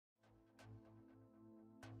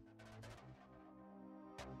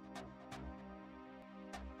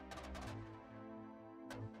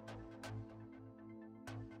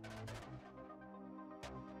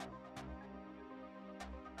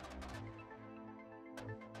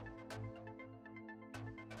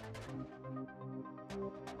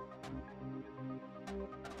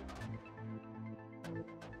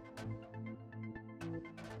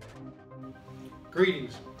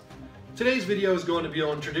Greetings. Today's video is going to be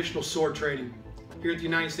on traditional sword training. Here at the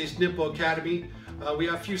United States Ninpo Academy, we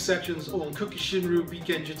have a few sections on Kukishinryu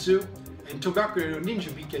Bikenjutsu and Togakureru Ninja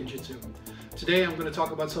Bikenjutsu. Today I'm going to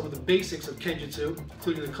talk about some of the basics of Kenjutsu,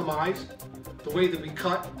 including the Kamaes, the way that we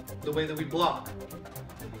cut, the way that we block.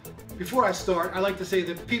 Before I start, I like to say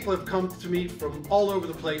that people have come to me from all over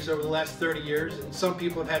the place over the last 30 years, and some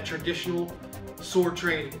people have had traditional sword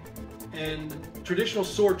training. And traditional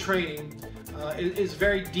sword training is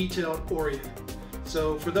very detail oriented.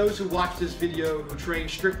 So for those who watch this video who train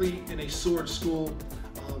strictly in a sword school,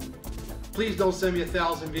 please don't send me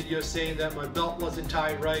 1,000 videos saying that my belt wasn't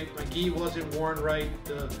tied right, my gi wasn't worn right,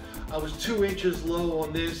 I was 2 inches low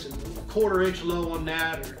on this and 1/4 inch low on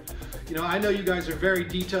that. Or, you know, I know you guys are very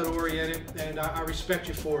detail oriented and I respect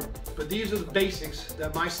you for it. But these are the basics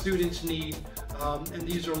that my students need, and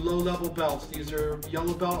these are low level belts. These are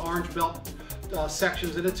yellow belt, orange belt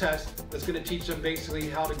sections in a test that's going to teach them basically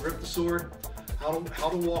how to grip the sword, how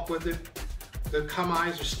to walk with it, the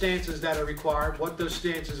kamaes or stances that are required, what those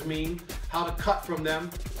stances mean, how to cut from them,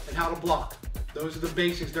 and how to block. Those are the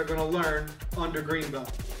basics they're going to learn under green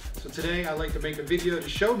belt. So today I'd like to make a video to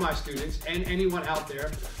show my students and anyone out there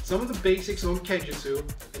some of the basics on Kenjutsu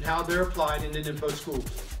and how they're applied in the Ninpo schools.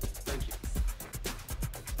 Thank you.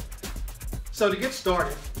 So to get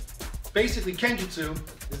started, basically Kenjutsu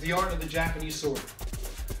is the art of the Japanese sword.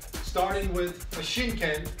 Starting with a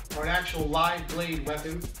shinken, or an actual live blade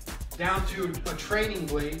weapon, down to a training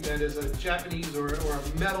blade that is a Japanese or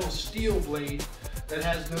a metal steel blade that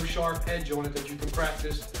has no sharp edge on it that you can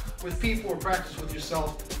practice with people or practice with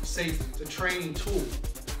yourself safely. It's a training tool.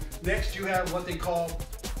 Next you have what they call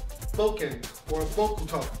boken or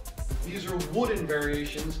bokuto. These are wooden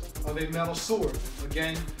variations of a metal sword.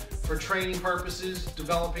 Again, for training purposes,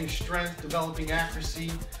 developing strength, developing accuracy,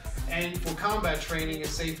 and for combat training as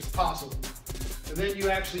safe as possible. And then you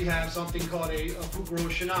actually have something called a fukuro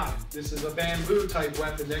shinai. This is a bamboo type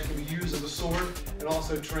weapon that can be used as a sword and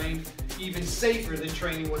also trained even safer than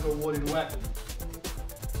training with a wooden weapon.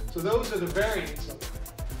 So those are the variants of it.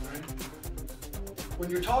 Right? When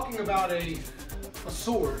you're talking about a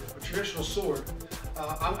sword, a traditional sword,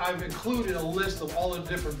 I've included a list of all the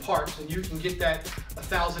different parts, and you can get that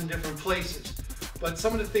 1,000 different places. But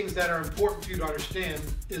some of the things that are important for you to understand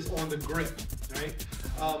is on the grip. Right?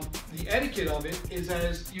 The etiquette of it is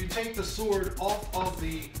as you take the sword off of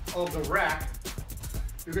the rack,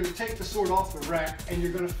 you're going to take the sword off the rack and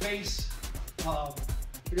you're going to face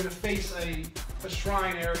a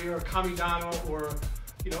shrine area or a kamidano or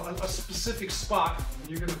a specific spot. And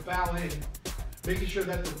you're going to bow in, making sure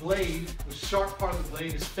that the blade, the sharp part of the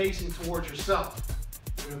blade, is facing towards yourself.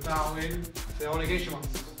 You're going to bow in, say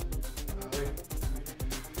onegaishimasu.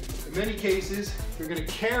 In many cases, you're going to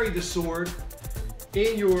carry the sword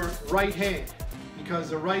in your right hand, because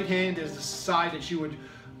the right hand is the side that you would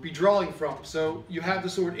be drawing from. So you have the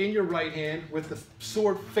sword in your right hand with the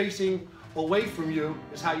sword facing away from you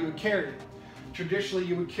is how you would carry it. Traditionally,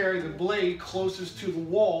 you would carry the blade closest to the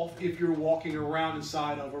wall if you're walking around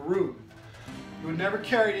inside of a room. You would never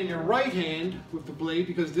carry it in your right hand with the blade,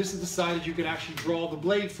 because this is the side that you could actually draw the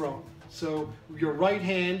blade from. So your right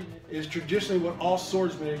hand is traditionally what all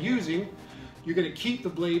swordsmen are using. You're going to keep the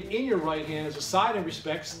blade in your right hand as a sign of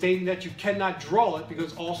respect, stating that you cannot draw it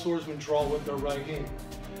because all swordsmen draw with their right hand.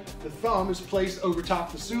 The thumb is placed over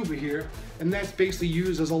top the tsuba here, and that's basically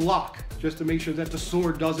used as a lock, just to make sure that the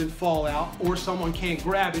sword doesn't fall out or someone can't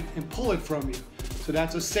grab it and pull it from you. So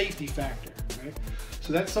that's a safety factor, right?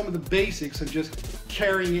 So that's some of the basics of just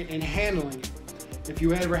carrying it and handling it. If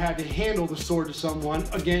you ever had to handle the sword to someone,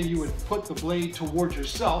 again, you would put the blade towards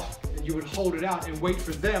yourself and you would hold it out and wait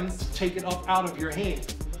for them to take it up out of your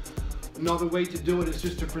hand. Another way to do it is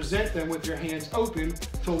just to present them with your hands open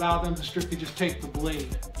to allow them to strictly just take the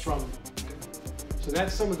blade from you. So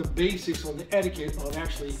that's some of the basics on the etiquette of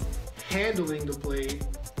actually handling the blade,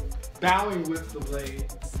 bowing with the blade,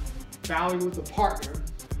 bowing with the partner,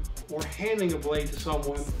 or handing a blade to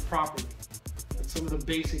someone properly. That's some of the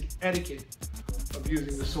basic etiquette of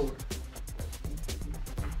using the sword.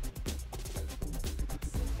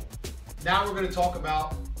 Now we're going to talk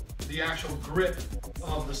about the actual grip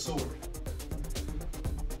of the sword.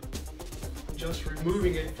 Just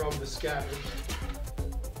removing it from the scabbard.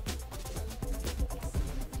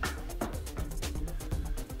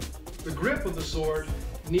 The grip of the sword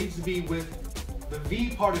needs to be with the V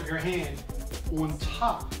part of your hand on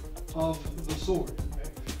top of the sword.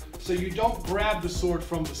 Right? So you don't grab the sword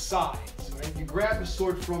from the sides. Right? You grab the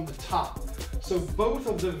sword from the top. So both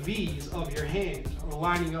of the V's of your hand are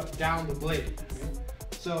lining up down the blade. Right?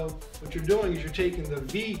 So what you're doing is you're taking the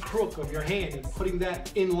V crook of your hand and putting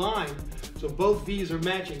that in line so both V's are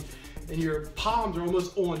matching and your palms are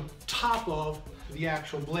almost on top of the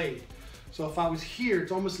actual blade. So if I was here,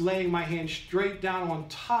 it's almost laying my hand straight down on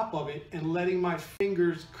top of it and letting my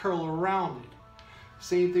fingers curl around it.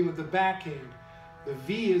 Same thing with the backhand. The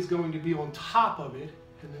V is going to be on top of it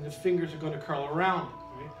and then the fingers are going to curl around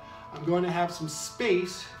it. Right? I'm going to have some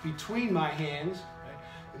space between my hands, right?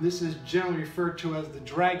 And this is generally referred to as the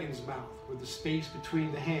dragon's mouth, with the space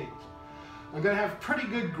between the hands. I'm going to have pretty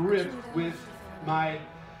good grip with my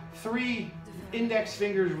 3 index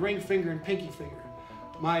fingers, ring finger, and pinky finger.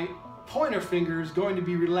 My pointer finger is going to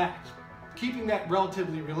be relaxed. Keeping that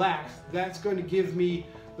relatively relaxed, that's going to give me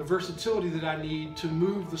the versatility that I need to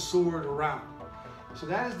move the sword around. So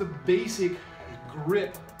that is the basic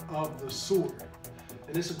grip of the sword.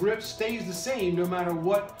 And this grip stays the same no matter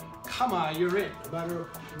what kamae you're in. No matter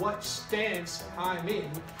what stance I'm in,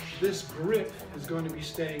 this grip is going to be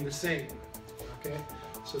staying the same. Okay?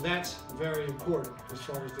 So that's very important as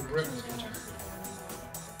far as the grip is concerned.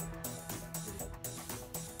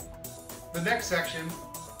 The next section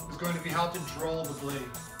is going to be how to draw the blade.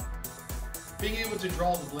 Being able to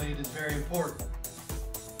draw the blade is very important.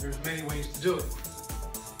 There's many ways to do it.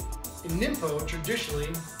 In Ninpo, traditionally,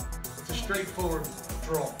 it's a straightforward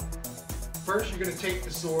draw. First, you're going to take the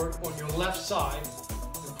sword on your left side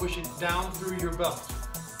and push it down through your belt.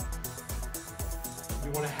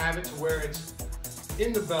 You want to have it to where it's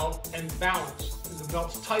in the belt and balanced. And the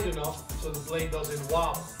belt's tight enough so the blade doesn't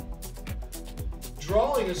wobble.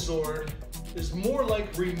 Drawing a sword is more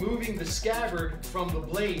like removing the scabbard from the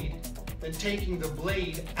blade than taking the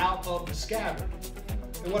blade out of the scabbard.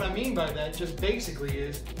 And what I mean by that just basically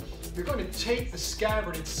is you're going to take the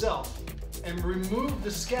scabbard itself and remove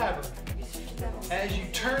the scabbard as you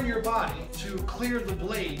turn your body to clear the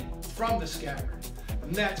blade from the scabbard.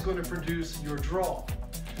 And that's going to produce your draw.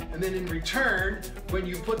 And then in return, when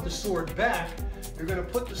you put the sword back, you're going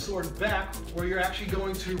to put the sword back where you're actually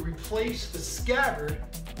going to replace the scabbard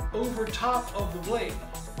over top of the blade.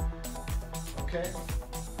 Okay?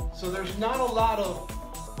 So there's not a lot of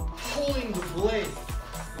pulling the blade.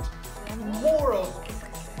 It's more of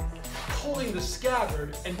pulling the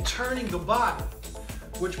scabbard and turning the body,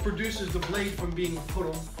 which produces the blade from being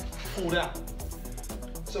pulled out.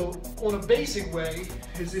 So on a basic way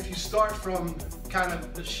is if you start from kind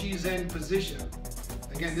of the shizen position.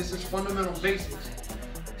 Again, this is fundamental basics.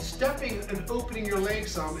 Stepping and opening your leg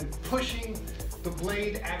some and pushing the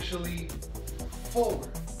blade actually forward.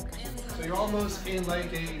 So you're almost in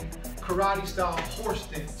like a karate style horse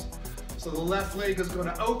stance. So the left leg is going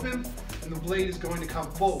to open and the blade is going to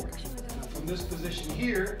come forward. Now from this position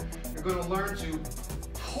here, you're going to learn to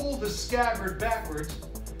pull the scabbard backwards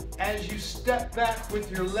as you step back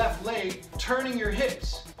with your left leg, turning your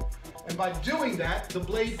hips. And by doing that, the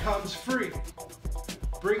blade comes free.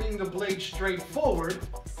 Bringing the blade straight forward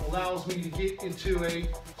allows me to get into a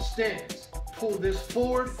stance. Pull this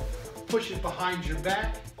forward, push it behind your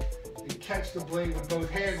back, and catch the blade with both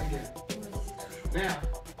hands again. Now,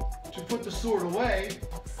 to put the sword away,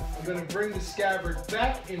 I'm going to bring the scabbard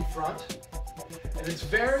back in front. And it's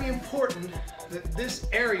very important that this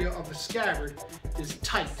area of the scabbard is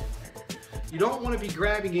tight. You don't want to be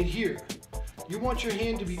grabbing it here. You want your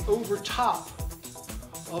hand to be over top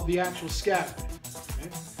of the actual scabbard.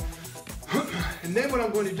 Okay? And then what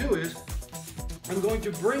I'm going to do is, I'm going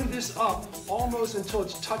to bring this up almost until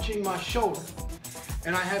it's touching my shoulder.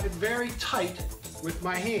 And I have it very tight with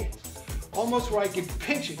my hand, almost where I can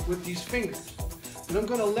pinch it with these fingers. And I'm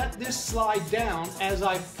going to let this slide down as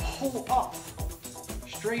I pull up,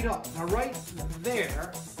 straight up. Now right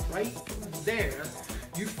there,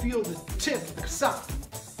 you feel the tip, the kasaki,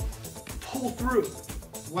 pull through.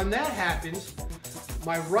 When that happens,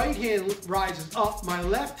 my right hand rises up, my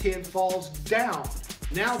left hand falls down.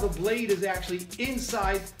 Now the blade is actually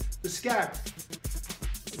inside the scabbard.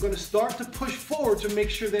 I'm going to start to push forward to make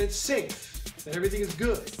sure that it's safe, that everything is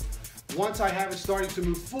good. Once I have it starting to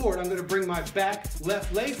move forward, I'm going to bring my back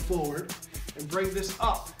left leg forward and bring this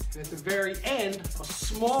up. And at the very end, a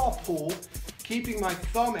small pull, keeping my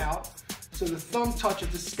thumb out so the thumb touches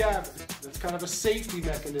the scabbard. That's kind of a safety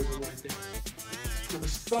mechanism right there. So the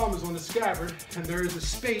thumb is on the scabbard and there is a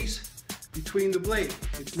space between the blade.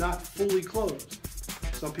 It's not fully closed.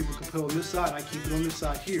 Some people can put it on this side, I keep it on this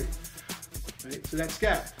side here. Right? So that's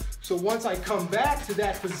scabbard. So once I come back to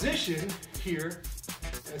that position here,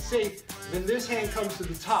 and safe, then this hand comes to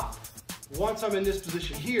the top. Once I'm in this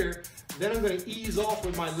position here, then I'm going to ease off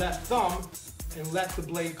with my left thumb and let the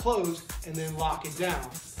blade close and then lock it down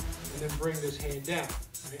and then bring this hand down.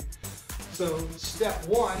 Right? So step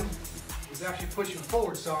one is actually pushing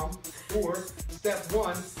forward some, or step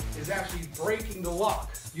 1 is actually breaking the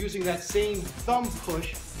lock, using that same thumb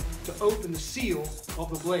push to open the seal of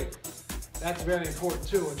the blade. That's very important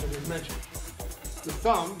too, which I just mentioned. The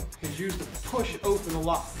thumb is used to push open the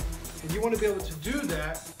lock. And you want to be able to do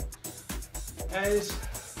that as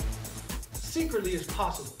secretly as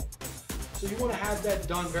possible. So you want to have that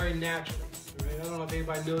done very naturally. Right? I don't know if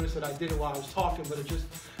anybody noticed that I did it while I was talking, but it just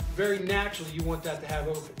very naturally you want that to have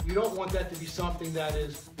open. You don't want that to be something that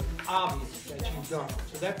is obvious that you've done.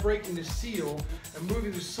 So that breaking the seal and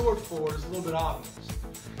moving the sword forward is a little bit obvious.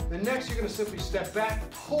 Then next you're going to simply step back,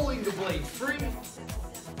 pulling the blade free,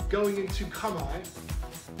 going into Kamae.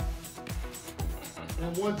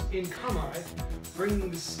 And once in Kamae, bringing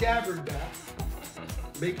the scabbard back,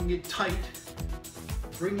 making it tight,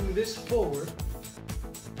 bringing this forward,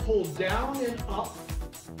 pull down and up,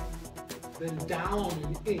 then down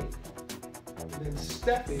and in, and then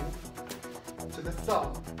stepping to the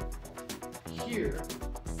thumb. Here,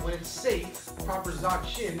 when it's safe, proper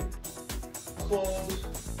zakshin, close,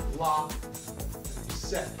 lock, and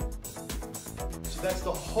reset. So that's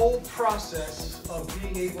the whole process of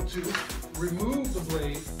being able to remove the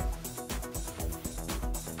blade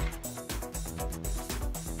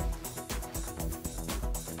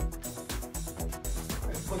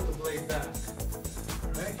and put the blade back.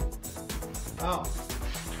 Alright? Out,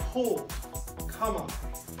 pull, come on.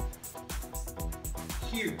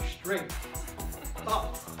 Here, straight,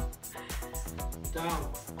 up,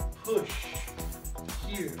 down, push,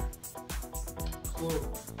 here,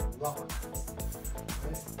 close, lock.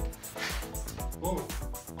 Okay? Boom,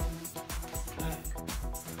 back,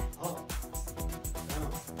 up,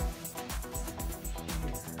 down,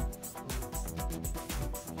 here.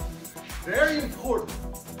 Very important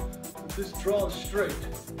that this draw is straight.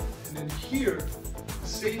 And then here,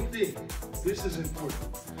 same thing. This is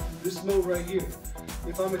important. This mode right here.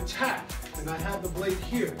 If I'm attacked and I have the blade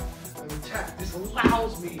here, I'm attacked. This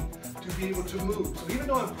allows me to be able to move. So even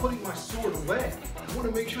though I'm putting my sword away, I want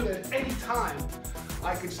to make sure that at any time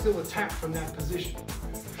I can still attack from that position.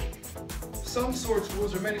 Some sword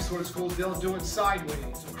schools, or many sword schools, they'll do it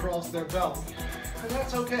sideways across their belly. And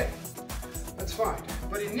that's okay. That's fine.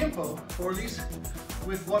 But in Ninpo, or at least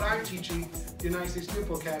with what I'm teaching in the United States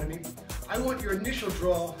Ninpo Academy, I want your initial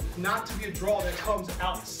draw not to be a draw that comes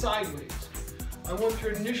out sideways. I want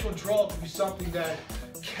your initial draw to be something that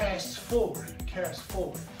casts forward here,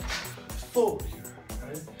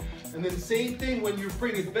 right? And then same thing when you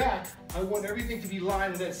bring it back, I want everything to be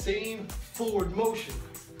lined in that same forward motion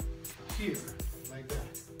here, like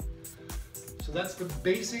that. So that's the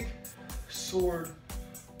basic sword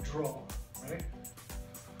draw, right?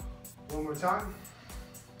 One more time.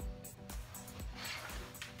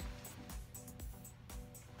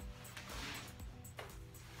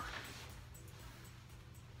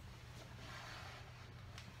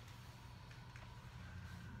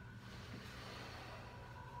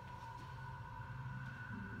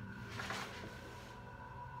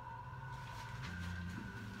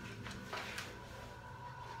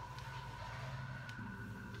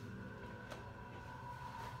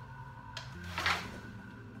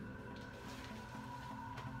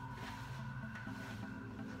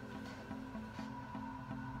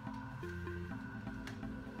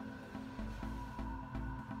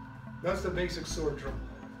 That's the basic sword draw.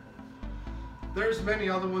 There's many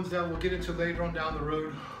other ones that we'll get into later on down the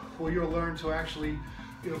road, where you'll learn to actually,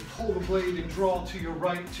 pull the blade and draw to your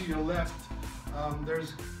right, to your left.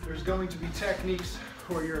 There's going to be techniques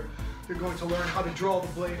where you're going to learn how to draw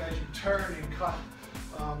the blade as you turn and cut.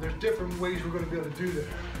 There's different ways we're going to be able to do that.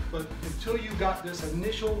 But until you got this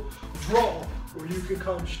initial draw where you can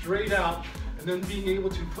come straight out and then being able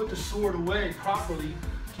to put the sword away properly,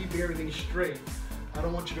 keeping everything straight, I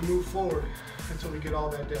don't want you to move forward until we get all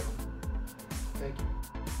that down. Thank you.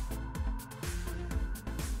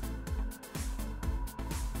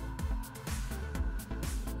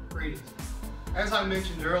 Greetings. As I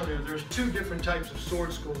mentioned earlier, there's two different types of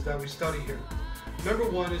sword schools that we study here. Number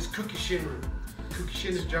one is Kukishinru.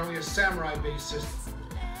 Kukishin is generally a samurai-based system.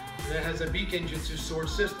 That has a Kenjutsu sword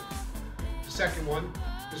system. The second one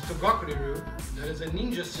is Togakuriru. That is a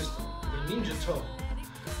ninja system, a ninja toe.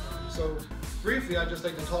 So briefly, I'd just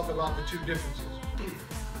like to talk about the two differences.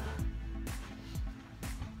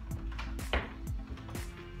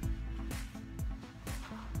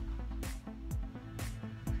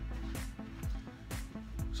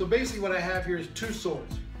 So basically what I have here is two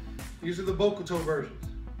swords. These are the Bokuto versions.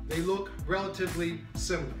 They look relatively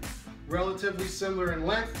similar. Relatively similar in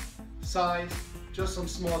length, size, just some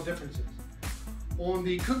small differences. On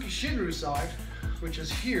the Kukishinru side, which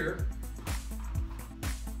is here,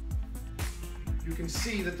 you can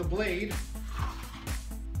see that the blade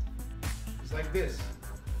is like this.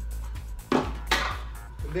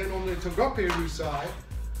 And then on the Togaperu side,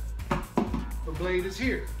 the blade is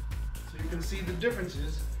here. So you can see the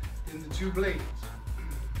differences in the two blades.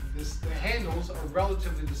 The handles are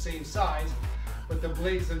relatively the same size, but the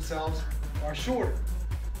blades themselves are shorter.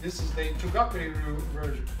 This is the Togaperu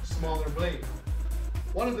version, smaller blade.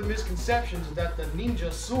 One of the misconceptions is that the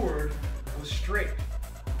ninja sword was straight.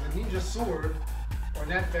 The ninja sword, or in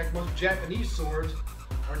fact most Japanese swords,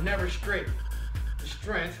 are never straight. The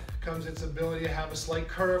strength comes in its ability to have a slight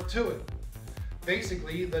curve to it.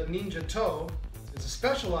 Basically, the ninja toe is a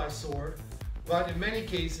specialized sword, but in many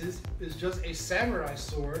cases is just a samurai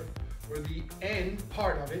sword where the end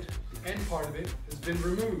part of it has been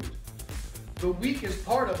removed. The weakest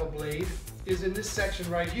part of a blade is in this section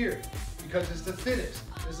right here because it's the thinnest.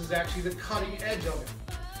 This is actually the cutting edge of it.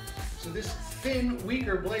 So this thin,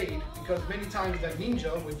 weaker blade, because many times that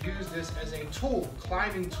ninja would use this as a tool,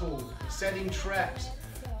 climbing tool, setting traps,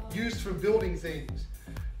 used for building things,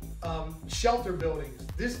 shelter buildings,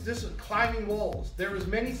 this is climbing walls. There was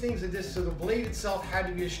many things in this, so the blade itself had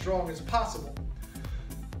to be as strong as possible.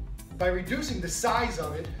 By reducing the size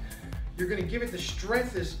of it, you're going to give it the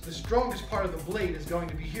strength. The strongest part of the blade is going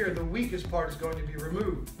to be here. The weakest part is going to be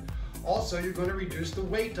removed. Also, you're going to reduce the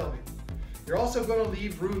weight of it. You're also going to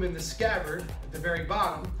leave room in the scabbard at the very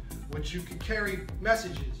bottom, which you can carry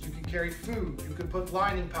messages, you can carry food, you can put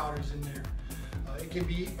lining powders in there. It can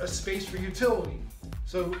be a space for utility.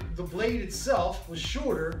 So the blade itself was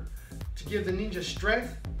shorter to give the ninja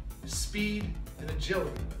strength, speed, and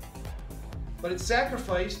agility. But it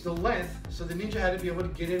sacrificed the length, so the ninja had to be able to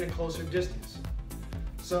get in a closer distance.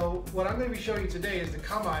 So what I'm going to be showing you today is the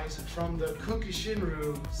Kamaes from the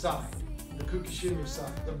Kukishinru side.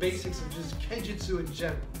 The basics of just Kenjutsu in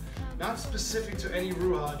general. Not specific to any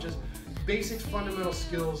Ruha, just basic fundamental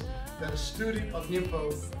skills that a student of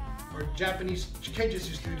Ninpo or Japanese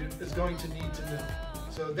Kenjutsu student is going to need to know.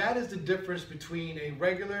 So that is the difference between a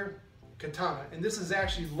regular katana, and this is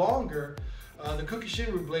actually longer. The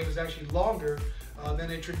Kukishinru blade is actually longer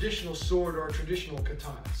than a traditional sword or a traditional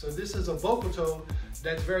katana. So this is a bokuto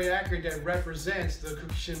that's very accurate, that represents the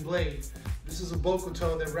Kukishin blade. This is a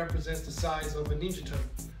bokuto that represents the size of a ninja toe.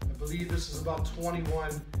 I believe this is about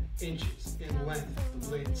 21 inches in length, the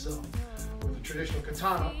blade itself. With a traditional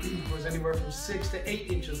katana, was anywhere from 6 to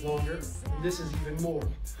 8 inches longer, and this is even more.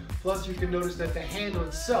 Plus you can notice that the handle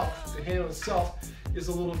itself is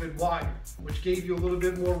a little bit wider, which gave you a little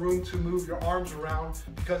bit more room to move your arms around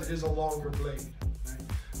because it is a longer blade. Right?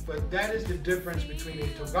 But that is the difference between a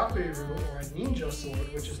Togaperu or a ninja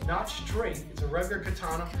sword, which is not straight. It's a regular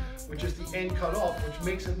katana, which is the end cut off, which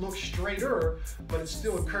makes it look straighter, but it's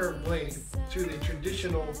still a curved blade, to the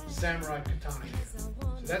traditional samurai katana here.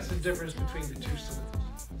 So that's the difference between the two swords.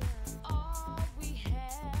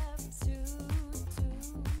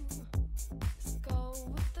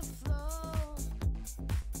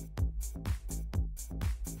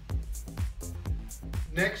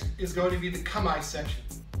 Next is going to be the Kamae section.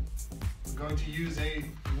 We're going to use a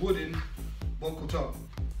wooden bokuto.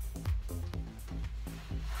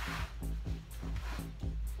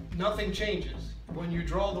 Nothing changes. When you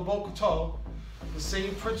draw the bokuto, the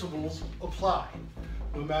same principles apply.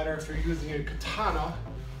 No matter if you're using a katana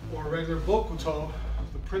or a regular bokuto,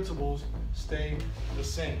 the principles stay the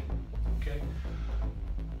same. Okay?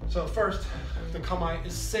 So first, the Kamae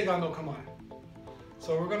is Seiga no Kamae.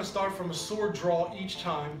 So we're going to start from a sword draw each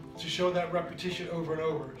time to show that repetition over and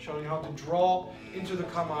over, showing how to draw into the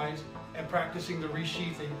Kamaes and practicing the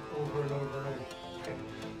re-sheathing over and over and over. Okay.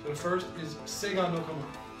 So the first is Seiga no Kamae.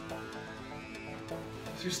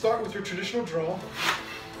 So you start with your traditional draw,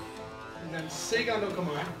 and then Seiga no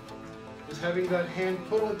Kamae is having that hand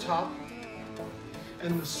put on top,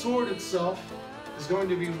 and the sword itself is going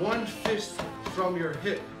to be one fist from your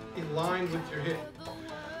hip, in line with your hip.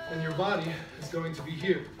 And your body is going to be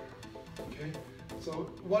here. Okay?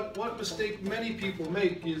 So what mistake many people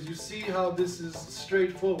make is, you see how this is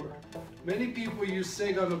straightforward. Many people use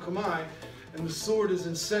Seiga no Kamae and the sword is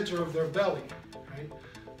in center of their belly. Right?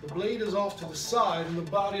 The blade is off to the side and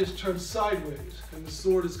the body is turned sideways and the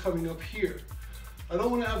sword is coming up here. I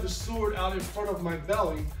don't want to have the sword out in front of my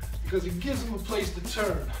belly because it gives them a place to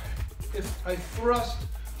turn. If I thrust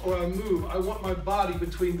or I move, I want my body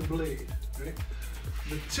between the blade. Right?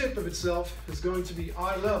 The tip of itself is going to be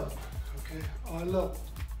eye level, okay? Eye level.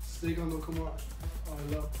 Seiga no Kamae. Eye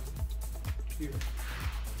level. Here.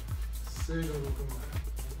 Seiga no Kamae.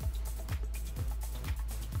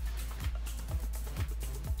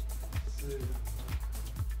 Seiga.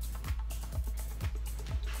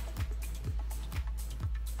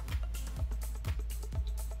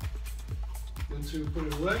 to put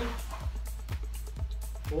it away.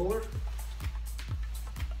 Forward.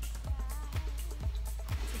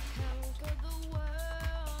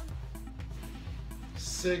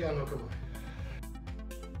 Seigan no Kamae.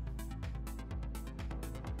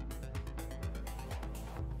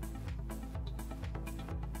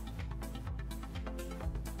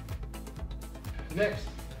 Next,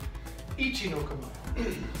 Ichi no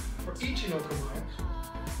Kamae. For Ichi no Kamae,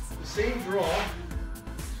 the same draw,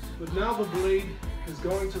 but now the blade is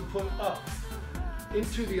going to put up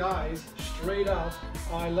into the eyes, straight out,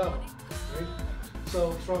 eye level. Right?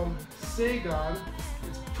 So from Seigan,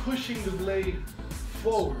 it's pushing the blade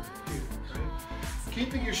forward here. Right?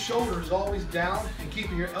 Keeping your shoulders always down and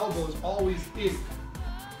keeping your elbows always in.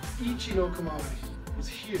 Ichi no Kamae is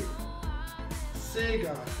here.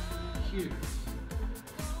 Seigan, here.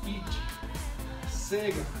 Ichi,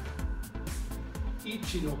 Seigan,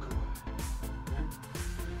 Ichi no Kamae.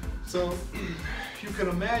 So you can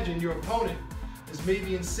imagine your opponent is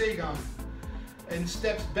maybe in Seigan and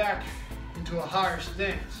steps back into a higher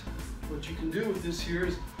stance. What you can do with this here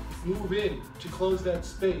is move in to close that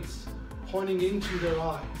space, pointing into their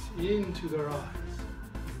eyes, into their eyes.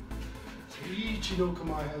 So Ichi no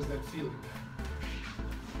Kamae has that feeling.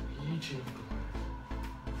 Ichi no Kamae.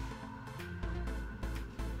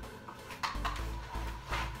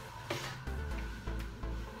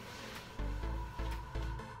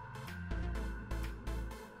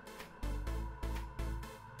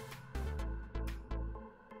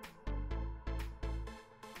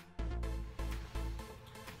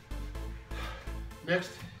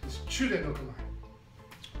 Next is Chuden no Kamae.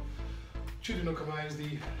 Chuden no Kamae is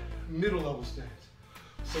the middle level stance.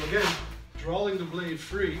 So again, drawing the blade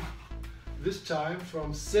free, this time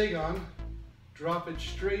from Seigan, drop it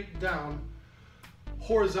straight down,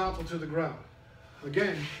 horizontal to the ground.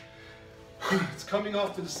 Again, it's coming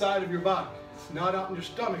off to the side of your body. It's not out in your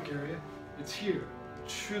stomach area, it's here.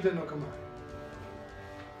 Chuden no Kamae.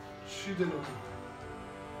 Chuden no Kamae.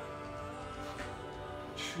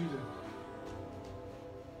 Chuden.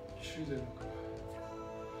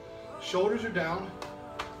 Shoulders are down,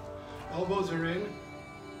 elbows are in,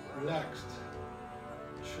 relaxed.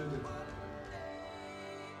 Shuden.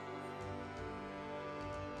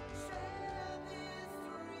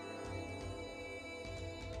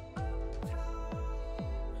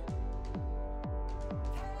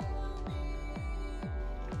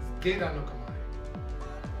 Geira no Kamae.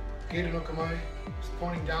 Geira no Kamae is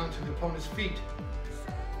pointing down to the opponent's feet.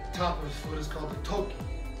 The top of his foot is called the toki.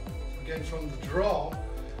 Again, from the draw,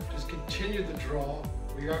 just continue the draw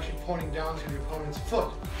where you're actually pointing down to the opponent's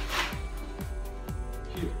foot.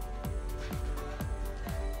 Here.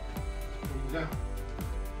 Pointing down.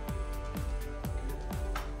 Okay.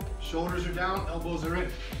 Shoulders are down, elbows are in.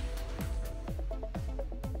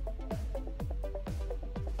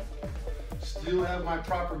 Still have my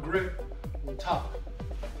proper grip on top.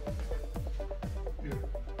 Here.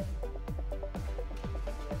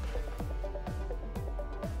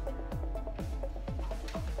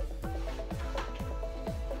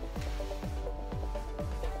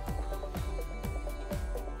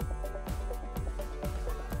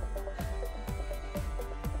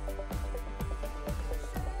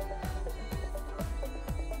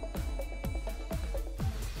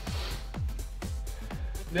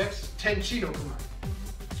 Next, Tenchi no Kamae.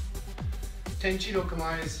 Tenchi no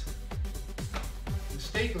Kamae is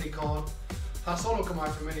mistakenly called Hasso no Kamae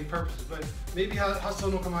for many purposes, but maybe Hasso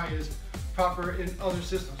no Kamae is proper in other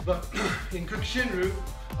systems. But in Kukishinryu,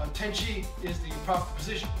 Tenchi is the proper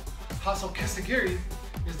position. Hasso Kesagiri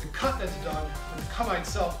is the cut that's done, and the Kamae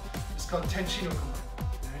itself is called Tenchi no Kamae.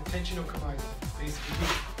 And Tenchi no Kamae is basically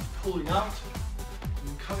pulling out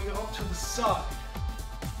and coming up to the side.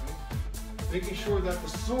 Making sure that the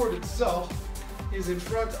sword itself is in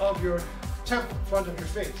front of your temple, in front of your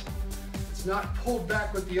face. It's not pulled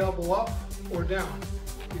back with the elbow up or down.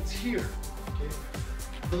 It's here. Okay?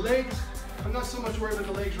 The legs, I'm not so much worried about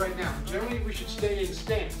the legs right now. Generally, we should stay in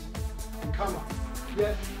stance and come up.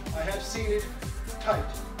 Yet, I have seen it tight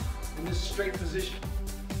in this straight position.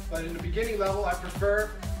 But in the beginning level, I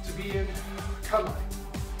prefer to be in Kamae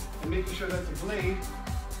and making sure that the blade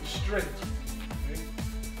is straight. Okay?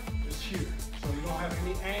 Just here. So you don't have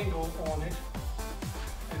any angle on it,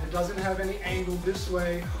 and it doesn't have any angle this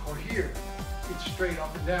way or here. It's straight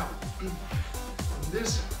up and down. And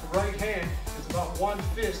this right hand is about one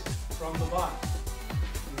fist from the body.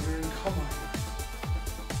 And you're in Kamae.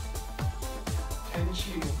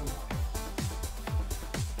 Tenchi no Kamae.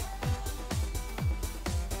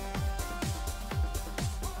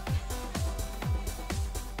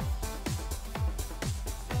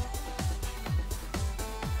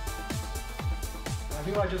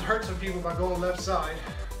 You know, I just hurt some people by going left side.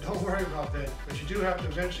 Don't worry about that. But you do have to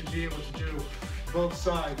eventually be able to do both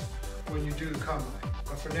sides when you do the Kamae.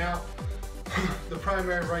 But for now, the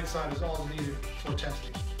primary right side is all needed for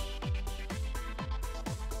testing.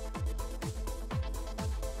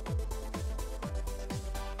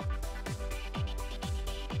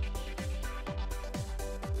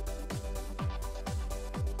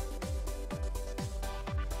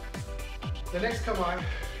 The next Kamae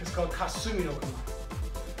is called Kasumi no Kamae.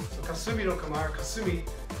 So Kasumi no Kamae, or Kasumi,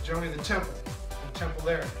 is generally the temple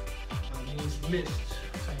area. Means mist,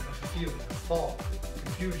 type of a feeling, a fall,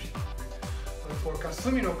 confusion. But for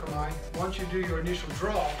Kasumi no Kamae, once you do your initial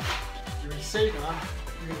draw, you're in Seigan,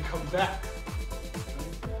 you're going to come back.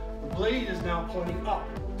 The blade is now pointing up,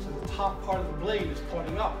 so the top part of the blade is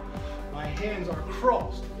pointing up. My hands are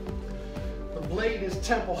crossed. The blade is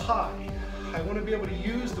temple high. I want to be able to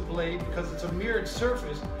use the blade because it's a mirrored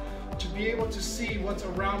surface to be able to see what's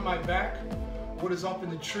around my back, what is up in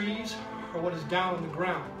the trees, or what is down on the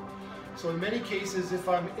ground. So in many cases, if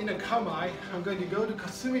I'm in a Kamae, I'm going to go to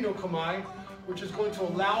Kasumi no Kamae, which is going to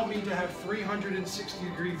allow me to have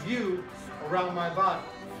 360-degree view around my body.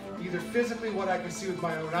 Either physically what I can see with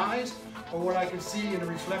my own eyes, or what I can see in the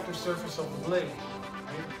reflective surface of the blade.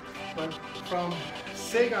 Right? But from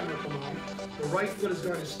Seigan no Kamae, the right foot is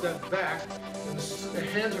going to step back, and the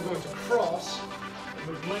hands are going to cross,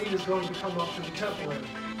 and the blade is going to come up to the temple area.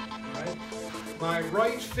 Right? My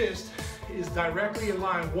right fist is directly in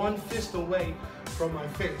line, one fist away from my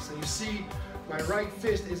face. So you see, my right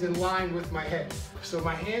fist is in line with my head. So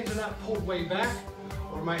my hands are not pulled way back,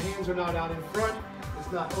 or my hands are not out in front.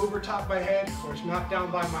 It's not over top my head, or it's not down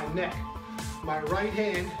by my neck. My right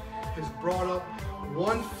hand is brought up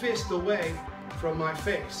one fist away from my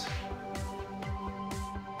face.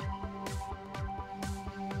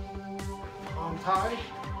 Hantai,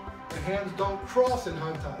 the hands don't cross in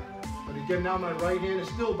Hantai. But again, now my right hand is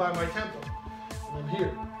still by my temple. And I'm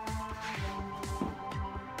here.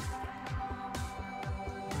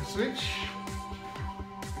 I switch,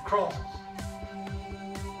 it crosses.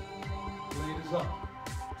 Blade is up.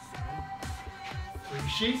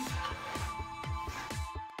 Re-sheath.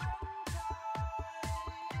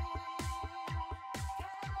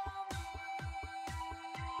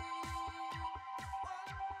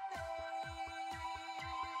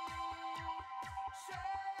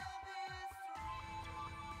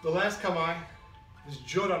 The last Kamae is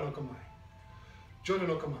Jodan no Kamae. Jodan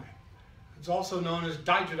no Kamae. It's also known as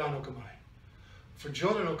Daijodan no Kamae. For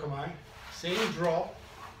Jodan no Kamae, same draw,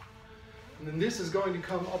 and then this is going to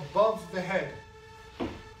come above the head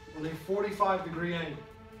on a 45-degree angle.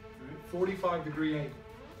 Right? 45-degree angle.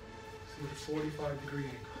 See, a 45-degree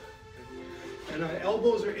angle. And my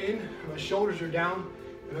elbows are in, my shoulders are down,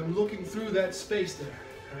 and I'm looking through that space there.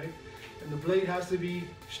 Right? And the blade has to be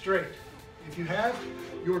straight. If you have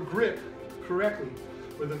your grip correctly,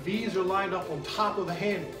 where the V's are lined up on top of the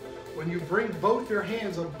handle, when you bring both your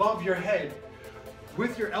hands above your head,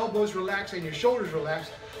 with your elbows relaxed and your shoulders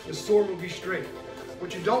relaxed, the sword will be straight.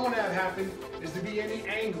 What you don't want to have happen is to be any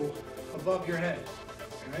angle above your head.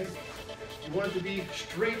 Right? You want it to be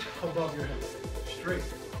straight above your head. Straight.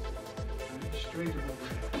 Right? Straight above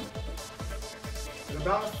your head. And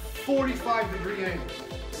about 45-degree angle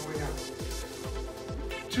going out.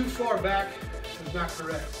 Too far back is not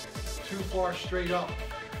correct. Too far straight up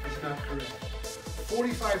is not correct.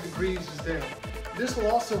 45 degrees is there. This will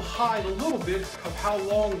also hide a little bit of how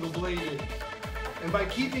long the blade is. And by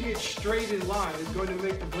keeping it straight in line, it's going to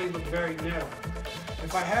make the blade look very narrow.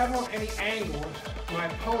 If I have on any angle, my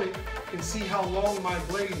opponent can see how long my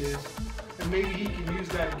blade is, and maybe he can use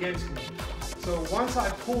that against me. So once I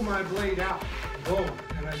pull my blade out, boom,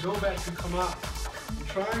 and I go back to Kamae, I'm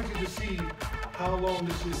trying to deceive how long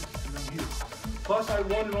this is, and I'm here. Plus I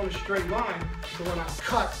want it on a straight line, so when I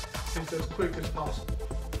cut, it's as quick as possible.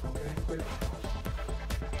 Okay, quick.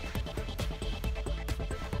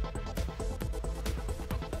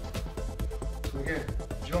 So again,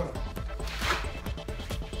 Jodan.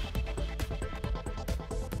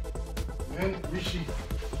 And re-sheath.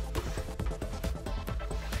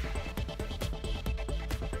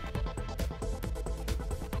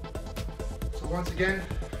 So once again,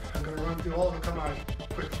 I'm going to run through all of the Kamae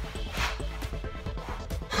quickly.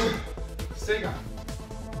 Seigan.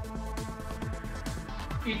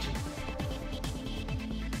 Ichi.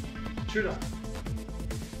 Chudan.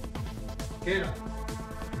 Gedan.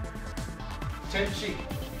 Tenshi.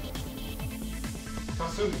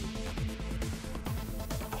 Kasumi.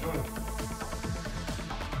 Jodan.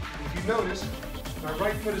 If you notice, my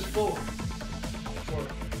right foot is forward. For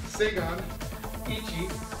Seigan, Ichi,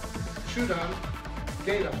 Chudan,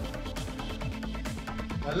 Gedan.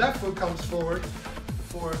 My left foot comes forward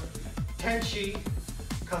for Tenshi,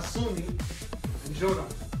 Kasumi, and Jodan.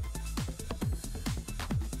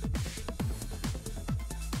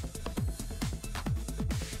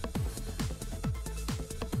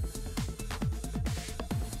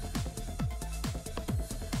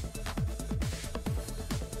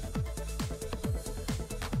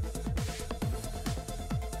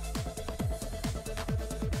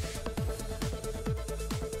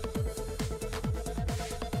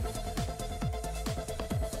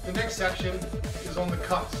 The next section is on the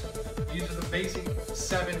cuts. These are the basic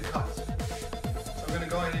 7 cuts. So I'm going to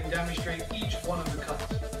go ahead and demonstrate each one of the cuts.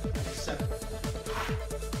 The 7.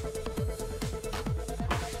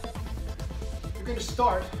 You're going to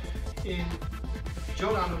start in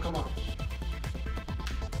Jodan no Kamae.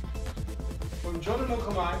 From Jodan no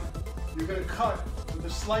Kamae, you're going to cut with a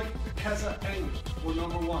slight kesa angle, or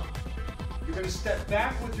number 1. You're going to step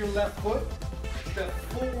back with your left foot, step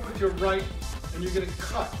forward with your right, and you're going to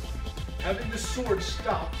cut, having the sword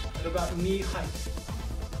stop at about knee height.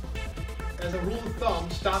 As a rule of thumb,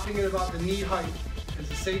 stopping at about the knee height is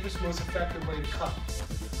the safest, most effective way to cut.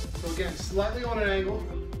 So again, slightly on an angle,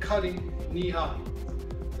 cutting knee high.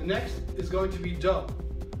 The next is going to be do.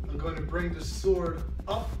 I'm going to bring the sword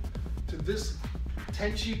up to this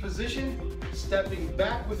tenshi position, stepping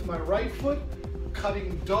back with my right foot,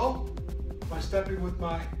 cutting do by stepping with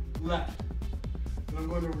my left. And I'm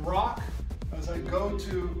going to rock as I go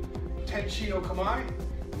to Tenshi no Kamae,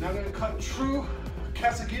 and I'm going to cut true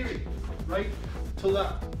Kasagiri, right to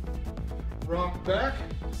left. Rock back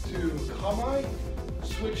to Kamae,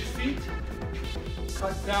 switch feet,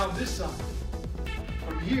 cut down this side.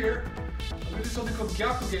 From here, I'm going to do something called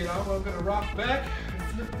Gyakuge now, where I'm going to rock back and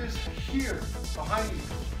flip this here, behind me,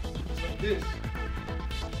 just like this.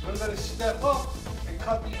 I'm going to step up and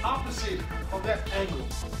cut the opposite of that angle.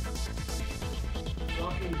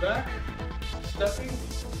 Rocking back, stepping,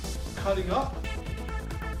 cutting up,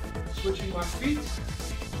 switching my feet,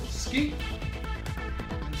 ski,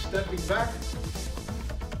 and stepping back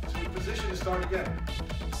to the position to start again.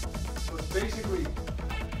 So it's basically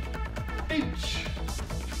H,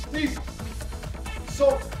 knee,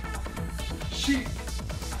 so, shi,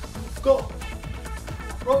 go,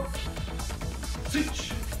 rope,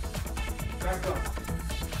 switch, back up.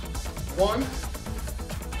 1,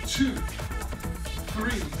 2, 3,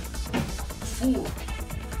 4,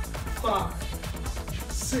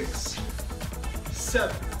 5, 6,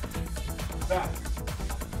 7, back.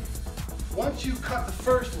 Once you cut the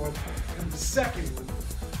first one, and the second one,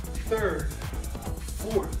 third,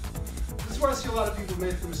 fourth, this is where I see a lot of people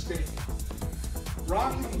make the mistake.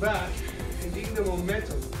 Rocking back and getting the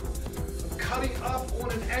momentum of cutting up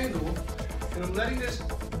on an angle, and I'm letting this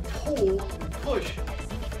pull and push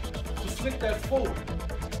to flick that forward.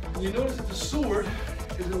 And you notice that the sword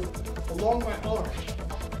is along my arm.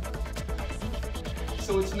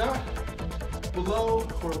 So it's not below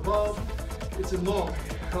or above, it's along.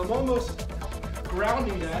 And I'm almost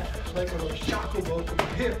grounding that like a shakubo to the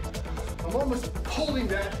hip. I'm almost pulling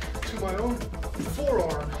that to my own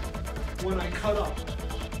forearm when I cut up.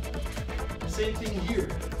 Same thing here.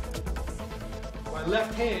 My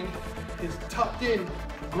left hand is tucked in,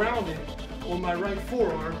 grounded on my right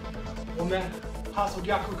forearm on that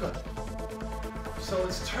Hasogyaku cut. So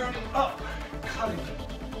it's turning up, cutting,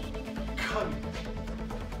 cutting,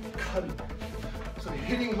 cutting. So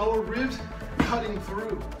hitting lower ribs, cutting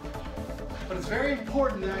through. But it's very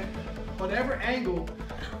important that whatever angle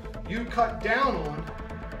you cut down on,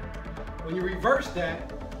 when you reverse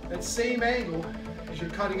that same angle as you're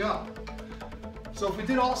cutting up. So if we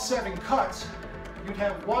did all 7 cuts, you'd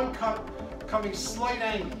have one cut coming slight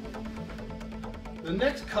angle. The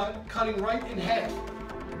next cut, cutting right in half.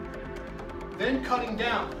 Then cutting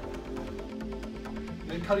down.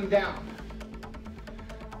 Then cutting down.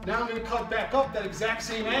 Now I'm going to cut back up that exact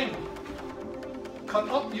same angle. Cut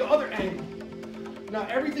up the other angle. Now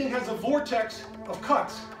everything has a vortex of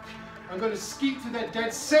cuts. I'm going to skeet to that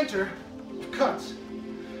dead center of cuts.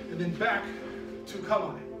 And then back to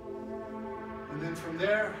Kamae. And then from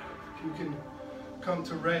there, you can come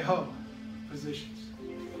to Reiho positions.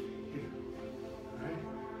 Here. All right?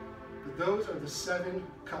 But those are the 7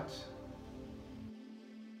 cuts.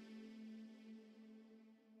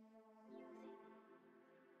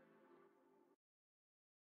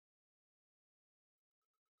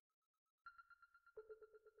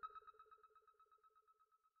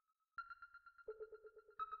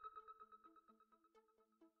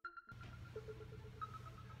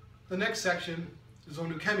 The next section is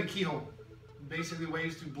on Ukemi Kihon, basically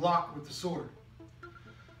ways to block with the sword. So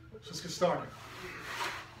let's get started.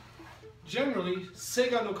 Generally,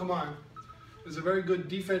 Seiga no Kamae, is a very good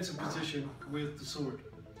defensive position with the sword.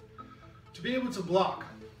 To be able to block,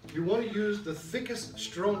 you want to use the thickest,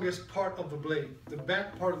 strongest part of the blade, the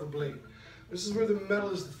back part of the blade. This is where the metal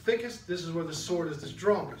is the thickest, this is where the sword is the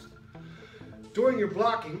strongest. During your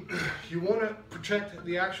blocking, you want to protect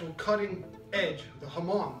the actual cutting edge, the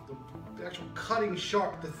hamon, the actual cutting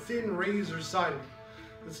sharp, the thin razor side.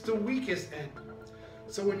 It's the weakest end.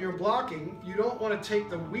 So when you're blocking, you don't want to take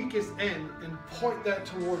the weakest end and point that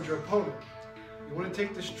towards your opponent. You want to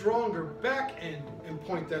take the stronger back end and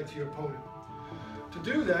point that to your opponent. To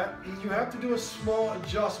do that, you have to do a small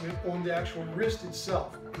adjustment on the actual wrist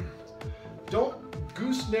itself. Don't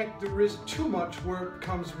gooseneck the wrist too much where it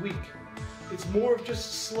becomes weak. It's more of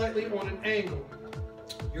just slightly on an angle.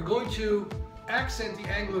 You're going to accent the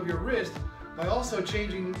angle of your wrist by also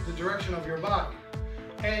changing the direction of your body.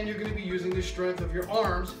 And you're going to be using the strength of your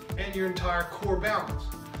arms and your entire core balance.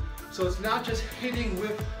 So it's not just hitting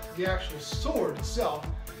with the actual sword itself,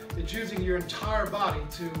 it's using your entire body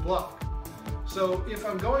to block. So if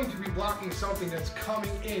I'm going to be blocking something that's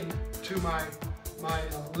coming in to my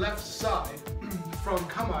left side from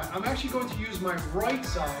Kamae, I'm actually going to use my right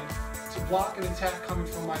side to block an attack coming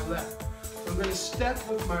from my left. So I'm going to step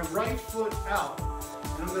with my right foot out,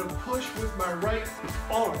 and I'm going to push with my right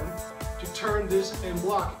arm to turn this and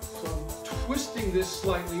block it. So I'm twisting this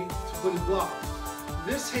slightly to put it blocked.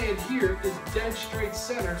 This hand here is dead straight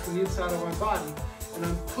center from the inside of my body, and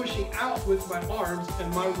I'm pushing out with my arms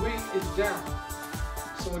and my weight is down.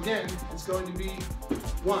 So again, it's going to be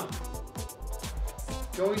 1.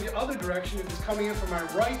 Going the other direction, if it's coming in from my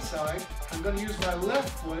right side, I'm going to use my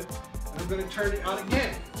left foot and I'm going to turn it out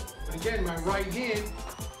again. But again, my right hand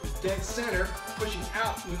is dead center, pushing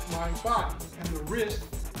out with my body, and the wrist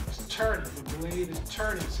is turning, the blade is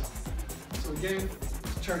turning something. So again,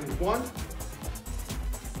 it's turning 1,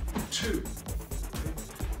 2.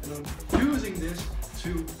 And I'm using this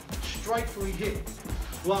to strikefully hit,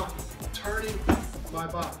 blocking, turning my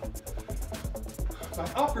body. My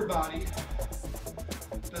upper body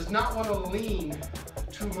does not want to lean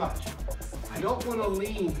too much. I don't want to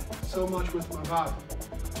lean so much with my body.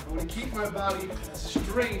 I want to keep my body as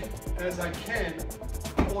straight as I can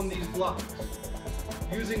on these blocks,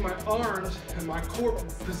 using my arms and my core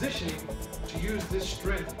positioning to use this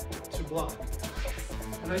strength to block.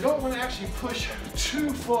 And I don't want to actually push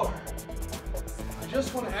too far. I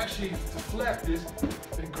just want to actually deflect this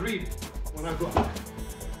and greet it when I block.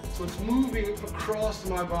 So it's moving across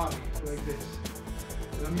my body like this.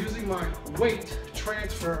 And I'm using my weight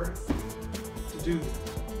transfer to do this,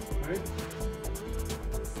 right?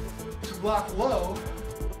 To block low,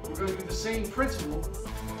 we're going to do the same principle,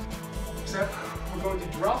 except we're going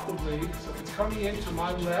to drop the blade. So if it's coming into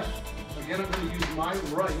my left, again, I'm going to use my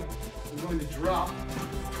right. I'm going to drop,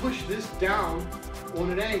 push this down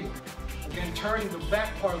on an angle. Again, turning the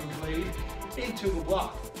back part of the blade into the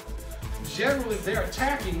block. Generally, if they're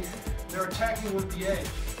attacking with the edge.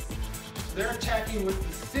 They're attacking with the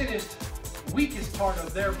thinnest, weakest part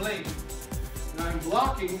of their blade. And I'm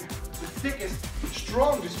blocking the thickest,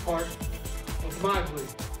 strongest part of my blade.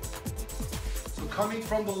 So coming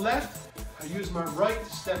from the left, I use my right to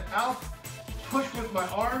step out, push with my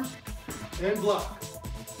arms, and block.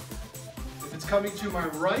 If it's coming to my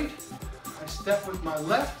right, I step with my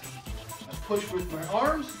left, I push with my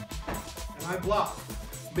arms, and I block.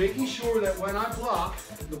 Making sure that when I block,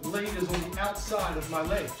 the blade is on the outside of my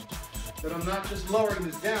leg. That I'm not just lowering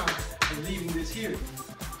this down and leaving this here.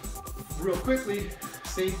 Real quickly,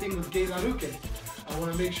 same thing with Geidaruke. I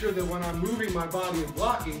want to make sure that when I'm moving my body and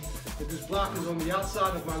blocking, that this block is on the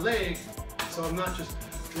outside of my leg, so I'm not just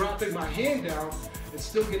dropping my hand down and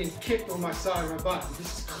still getting kicked on my side of my body.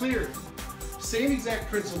 This is clear. Same exact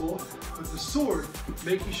principle with the sword,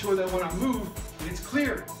 making sure that when I move, it's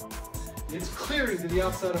clear. It's clearing to the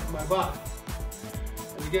outside of my body.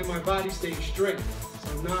 And again, my body stays straight.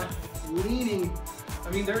 So I'm not leaning.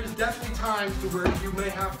 I mean, there's definitely times to where you may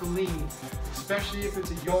have to lean, especially if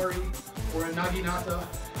it's a yori or a naginata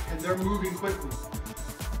and they're moving quickly.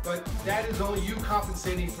 But that is only you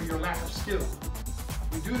compensating for your lack of skill.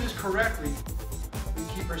 We do this correctly. We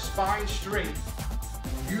keep our spine straight,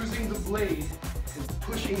 using the blade and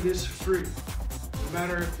pushing this free. No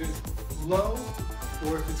matter if it's low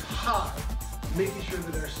or if it's high, making sure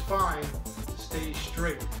that our spine stays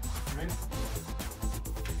straight, right?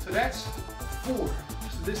 So that's 4. So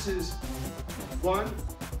this is 1,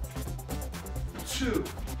 2,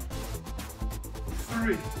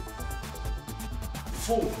 3,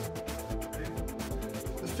 4. Okay?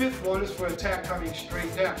 The 5th one is for attack coming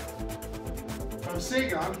straight down. From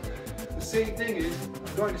Seigan, the same thing is,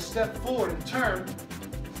 I'm going to step forward and turn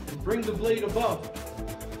and bring the blade above.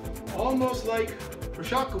 almost like for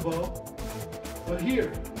shakubo, but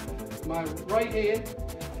here, my right hand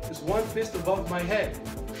is one fist above my head.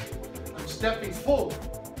 I'm stepping forward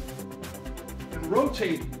and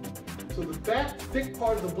rotating. So the back thick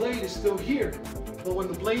part of the blade is still here, but when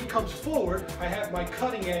the blade comes forward, I have my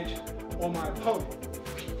cutting edge on my opponent.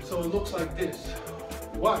 So it looks like this.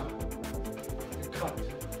 One, you cut.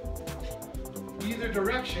 Either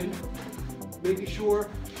direction, making sure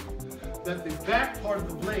that the back part of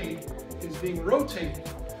the blade is being rotated.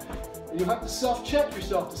 And you'll have to self-check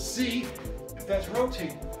yourself to see if that's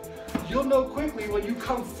rotating. You'll know quickly when you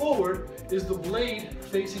come forward, is the blade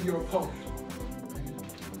facing your opponent.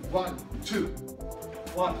 1, 2,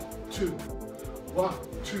 1, 2, 1,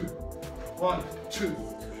 2, 1, 2.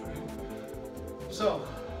 So,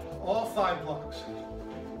 all 5 blocks.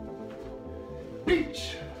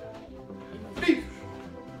 Reach, leap,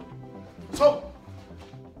 so,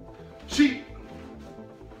 she,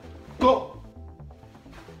 go.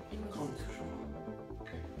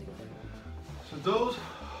 So those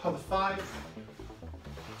are the 5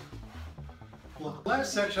 blocks.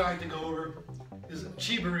 Last section I have to go over is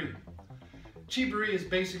Chiburi. Chiburi is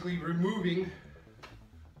basically removing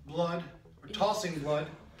blood or tossing blood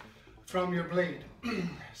from your blade.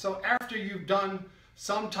 So after you've done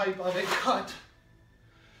some type of a cut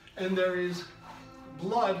and there is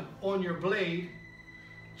blood on your blade,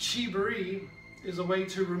 Chiburi is a way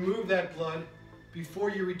to remove that blood before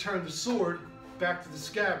you return the sword back to the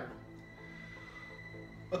scabbard.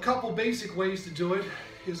 A couple basic ways to do it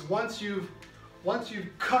is once you've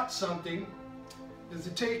cut something, is to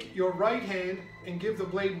take your right hand and give the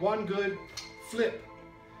blade one good flip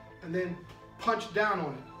and then punch down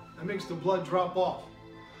on it. That makes the blood drop off.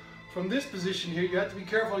 From this position here, you have to be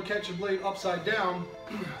careful to catch the blade upside down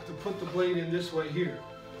to put the blade in this way here.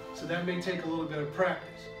 So that may take a little bit of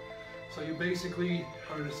practice. So you basically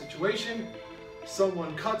are in a situation,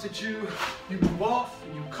 someone cuts at you, you move off,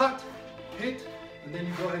 and you cut, hit, and then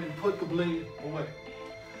you go ahead and put the blade away.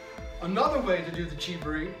 Another way to do the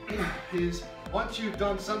Chiburi is once you've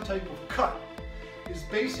done some type of cut, is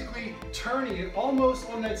basically turning it almost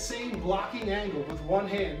on that same blocking angle with one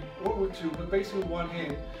hand, or with two, but basically with one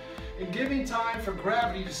hand, and giving time for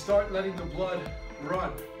gravity to start letting the blood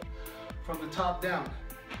run from the top down.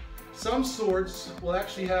 Some swords will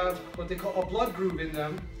actually have what they call a blood groove in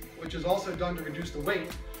them, which is also done to reduce the weight,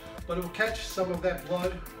 but it will catch some of that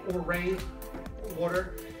blood or rain,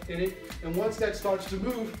 water in it, and once that starts to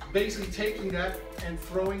move, basically taking that and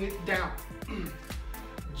throwing it down.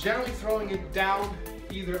 Generally throwing it down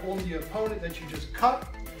either on the opponent that you just cut,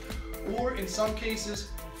 or in some cases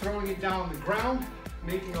throwing it down on the ground,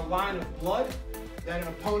 making a line of blood that an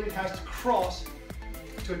opponent has to cross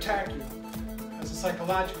to attack you as a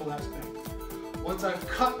psychological aspect. Once I've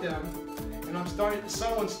cut them and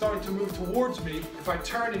someone's starting to move towards me, if I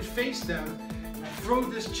turn and face them, and I throw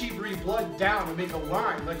this Chiburi blood down and make a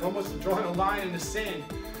line, like almost drawing a line in the sand,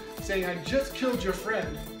 saying, I just killed your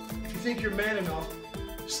friend. If you think you're man enough,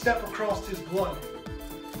 step across his blood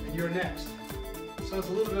and you're next. So it's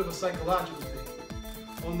a little bit of a psychological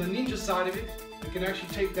thing. On the ninja side of it, I can actually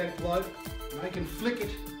take that blood and I can flick it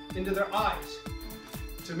into their eyes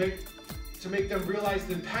to make them realize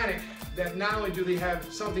in panic that not only do they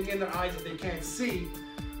have something in their eyes that they can't see,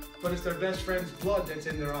 but it's their best friend's blood that's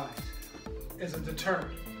in their eyes as a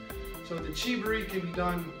deterrent. So the Chiburi can be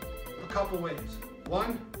done a couple ways.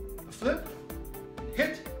 One, a flip,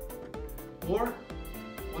 hit, or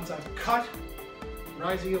once I've cut,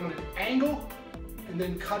 rising on an angle, and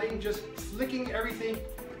then cutting, just flicking everything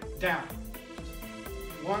down.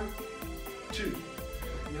 1, 2.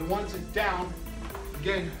 And then once it's down,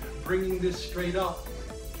 again, bringing this straight up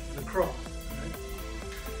and across.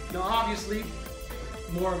 Right? Now obviously,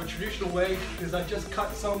 more of a traditional way is I just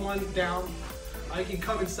cut someone down. I can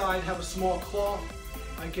come inside, have a small claw.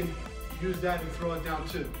 I can use that and throw it down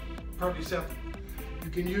too. Perfectly simple.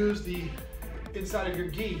 You can use the inside of your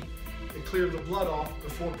gi and clear the blood off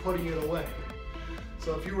before putting it away.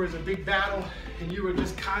 So if you were in a big battle and you were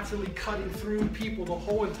just constantly cutting through people the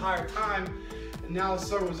whole entire time, and now the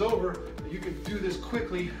serve was over, you could do this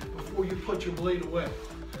quickly before you put your blade away.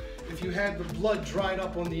 If you had the blood dried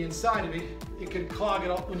up on the inside of it, it can clog it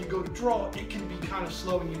up. When you go to draw, it can be kind of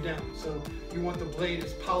slowing you down. So you want the blade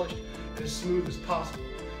as polished and as smooth as possible.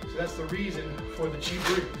 So that's the reason for the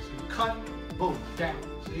Chiburi. So you cut, boom, down.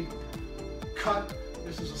 See? Cut,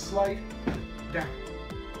 this is a slight, down.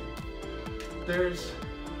 There's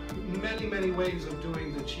many, many ways of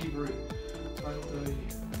doing the Chiburi. But the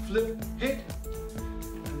flip, hit,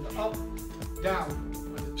 and the up, down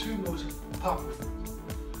are the two most popular.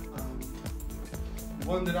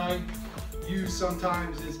 One that I use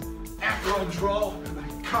sometimes is after I draw and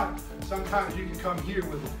I cut, sometimes you can come here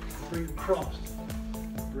with it, bring it across,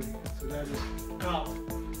 bring it. So that is out.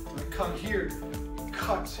 When I cut here,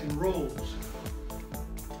 cuts and rolls.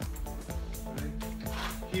 Right?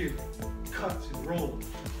 Here, cuts and rolls.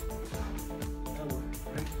 That way,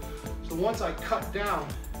 right? So once I cut down,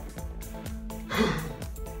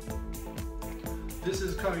 this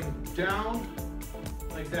is coming down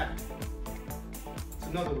like that. It's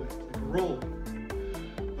another way, like a roll.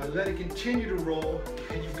 I let it continue to roll,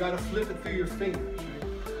 and you've got to flip it through your fingers.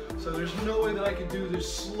 Right? So there's no way that I can do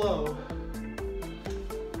this slow.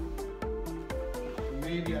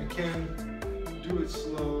 Maybe I can do it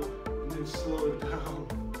slow and then slow it down.